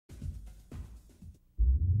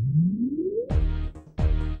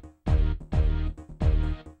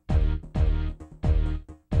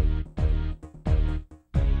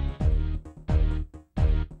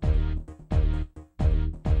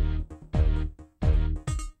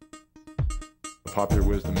Popular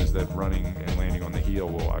wisdom is that running and landing on the heel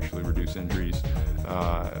will actually reduce injuries.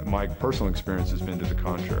 My personal experience has been to the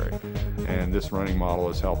contrary, and this running model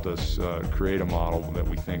has helped us create a model that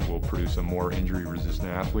we think will produce a more injury-resistant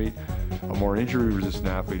athlete. A more injury-resistant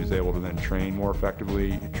athlete is able to then train more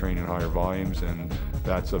effectively, train in higher volumes, and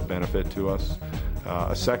that's of benefit to us.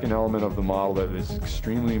 A second element of the model that is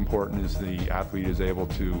extremely important is the athlete is able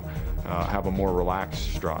to have a more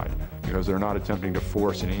relaxed stride, because they're not attempting to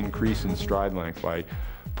force an increase in stride length by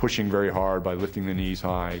pushing very hard, by lifting the knees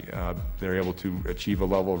high. They're able to achieve a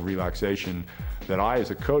level of relaxation that I, as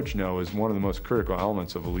a coach, know is one of the most critical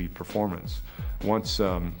elements of elite performance. Once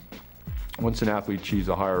an athlete achieves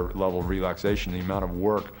a higher level of relaxation, the amount of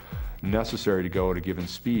work necessary to go at a given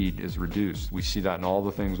speed is reduced. We see that in all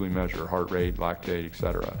the things we measure, heart rate, lactate,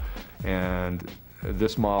 etc. And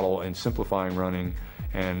this model, in simplifying running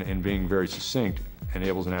and in being very succinct,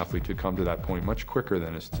 enables an athlete to come to that point much quicker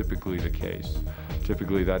than is typically the case.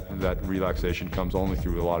 Typically that relaxation comes only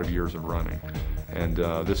through a lot of years of running, and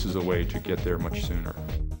this is a way to get there much sooner.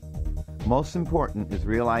 Most important is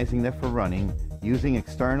realizing that for running, using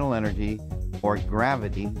external energy or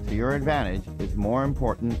gravity to your advantage is more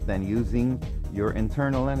important than using your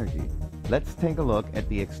internal energy. Let's take a look at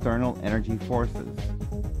the external energy forces.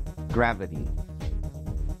 Gravity.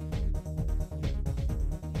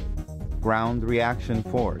 Ground reaction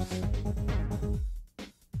force.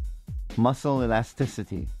 Muscle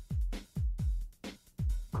elasticity.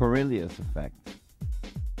 Coriolis effect.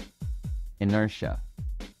 Inertia.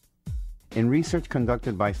 In research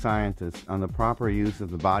conducted by scientists on the proper use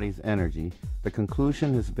of the body's energy, the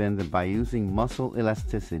conclusion has been that by using muscle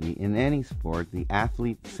elasticity in any sport, the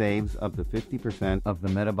athlete saves up to 50% of the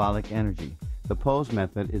metabolic energy. The pose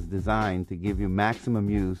method is designed to give you maximum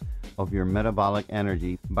use of your metabolic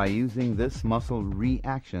energy by using this muscle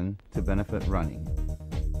reaction to benefit running.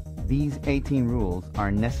 These 18 rules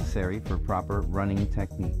are necessary for proper running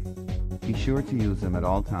technique. Be sure to use them at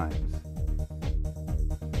all times.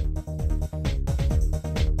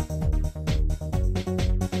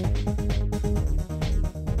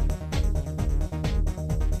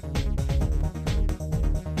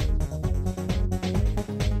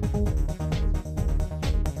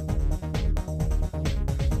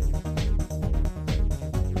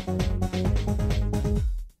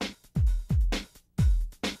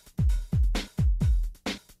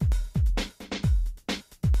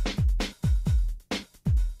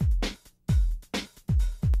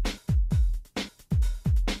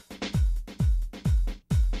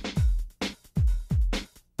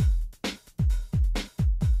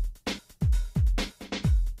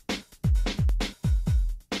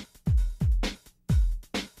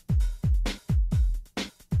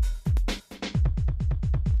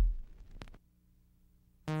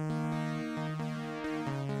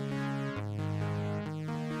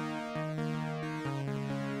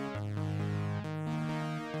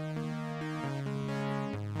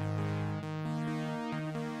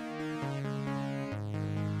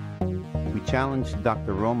 We challenged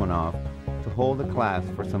Dr. Romanoff to hold a class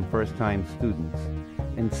for some first-time students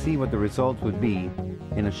and see what the results would be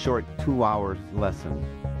in a short 2-hour lesson.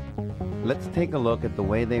 Let's take a look at the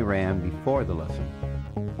way they ran before the lesson.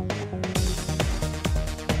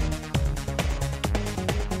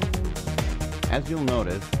 As you'll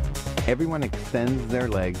notice, everyone extends their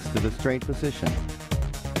legs to the straight position,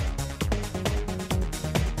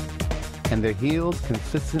 and their heels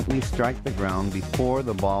consistently strike the ground before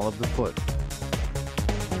the ball of the foot.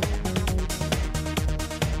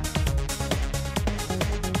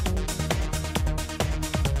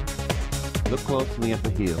 Look closely at the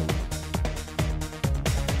heels.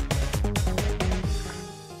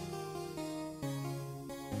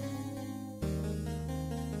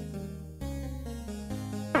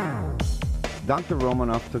 Dr.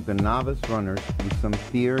 Romanoff took the novice runners through some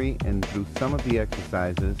theory and through some of the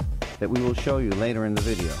exercises that we will show you later in the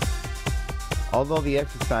video. Although the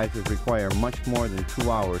exercises require much more than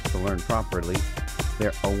 2 hours to learn properly,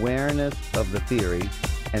 their awareness of the theory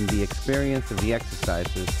and the experience of the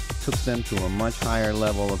exercises took them to a much higher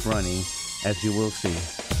level of running, as you will see.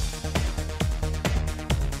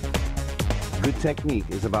 Good technique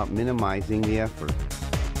is about minimizing the effort,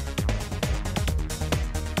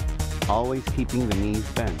 always keeping the knees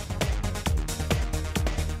bent,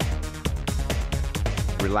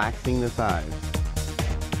 relaxing the thighs,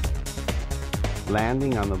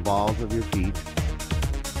 landing on the balls of your feet,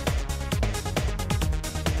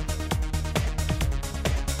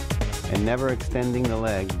 and never extending the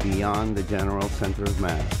leg beyond the general center of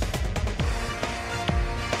mass.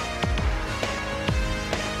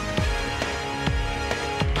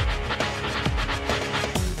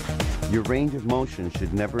 Your range of motion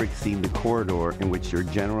should never exceed the corridor in which your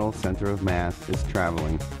general center of mass is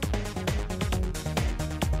traveling.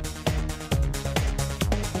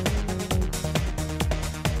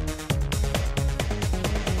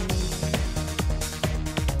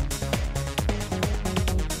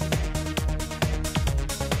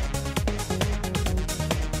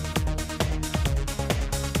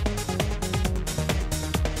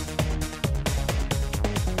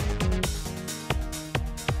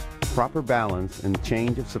 Proper balance and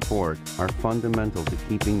change of support are fundamental to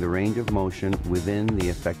keeping the range of motion within the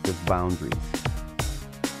effective boundaries.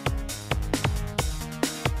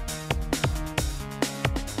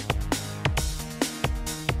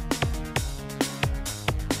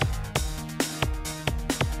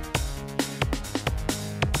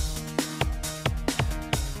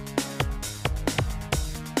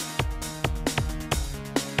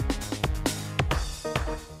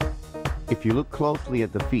 If you look closely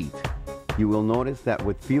at the feet, you will notice that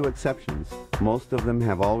with few exceptions, most of them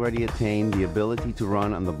have already attained the ability to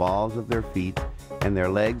run on the balls of their feet, and their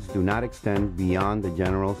legs do not extend beyond the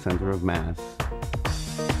general center of mass.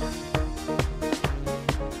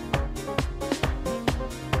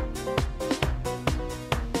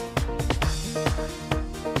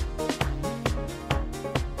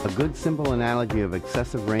 A good simple analogy of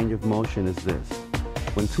excessive range of motion is this.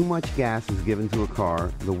 When too much gas is given to a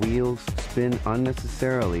car, the wheels spin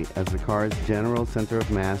unnecessarily as the car's general center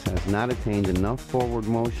of mass has not attained enough forward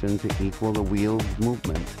motion to equal the wheel's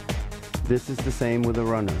movement. This is the same with a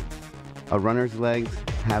runner. A runner's legs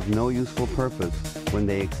have no useful purpose when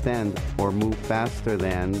they extend or move faster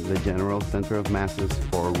than the general center of mass's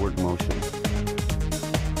forward motion.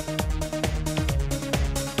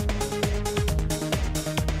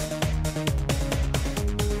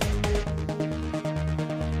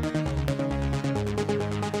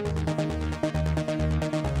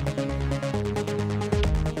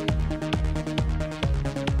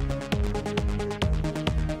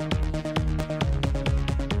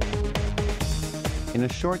 In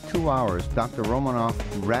a short 2 hours, Dr. Romanoff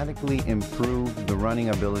radically improved the running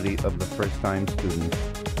ability of the first-time student.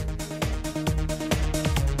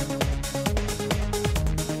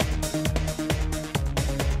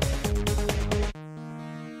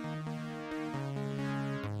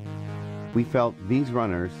 We felt these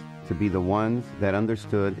runners to be the ones that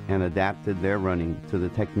understood and adapted their running to the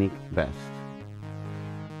technique best.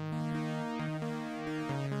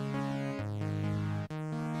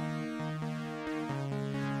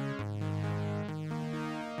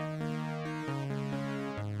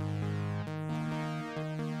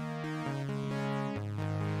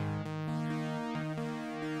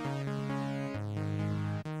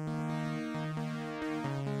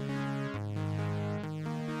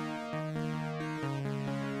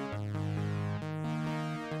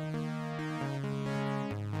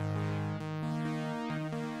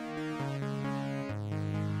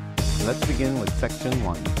 Let's begin with section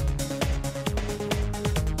 1.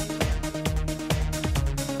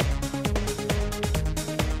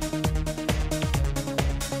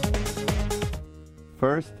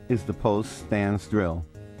 First is the post stance drill.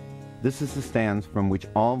 This is the stance from which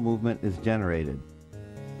all movement is generated.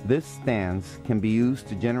 This stance can be used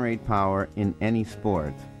to generate power in any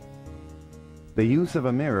sport. The use of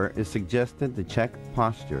a mirror is suggested to check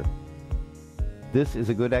posture. This is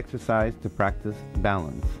a good exercise to practice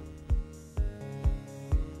balance.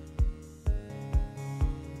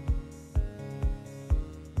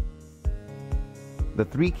 The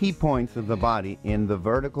 3 key points of the body in the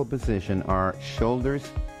vertical position are shoulders,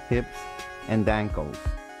 hips, and ankles.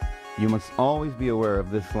 You must always be aware of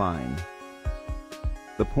this line.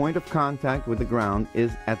 The point of contact with the ground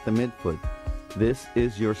is at the midfoot. This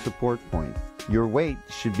is your support point. Your weight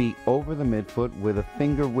should be over the midfoot with a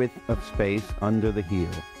finger width of space under the heel.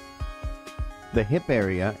 The hip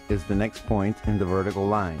area is the next point in the vertical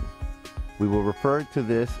line. We will refer to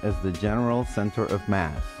this as the general center of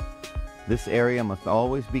mass. This area must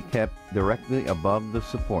always be kept directly above the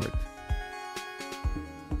support.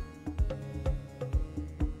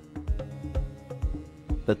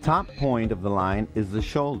 The top point of the line is the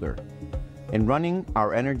shoulder. In running,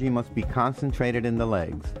 our energy must be concentrated in the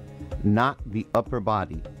legs, not the upper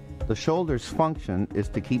body. The shoulder's function is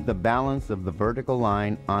to keep the balance of the vertical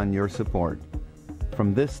line on your support.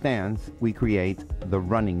 From this stance, we create the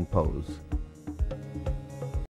running pose.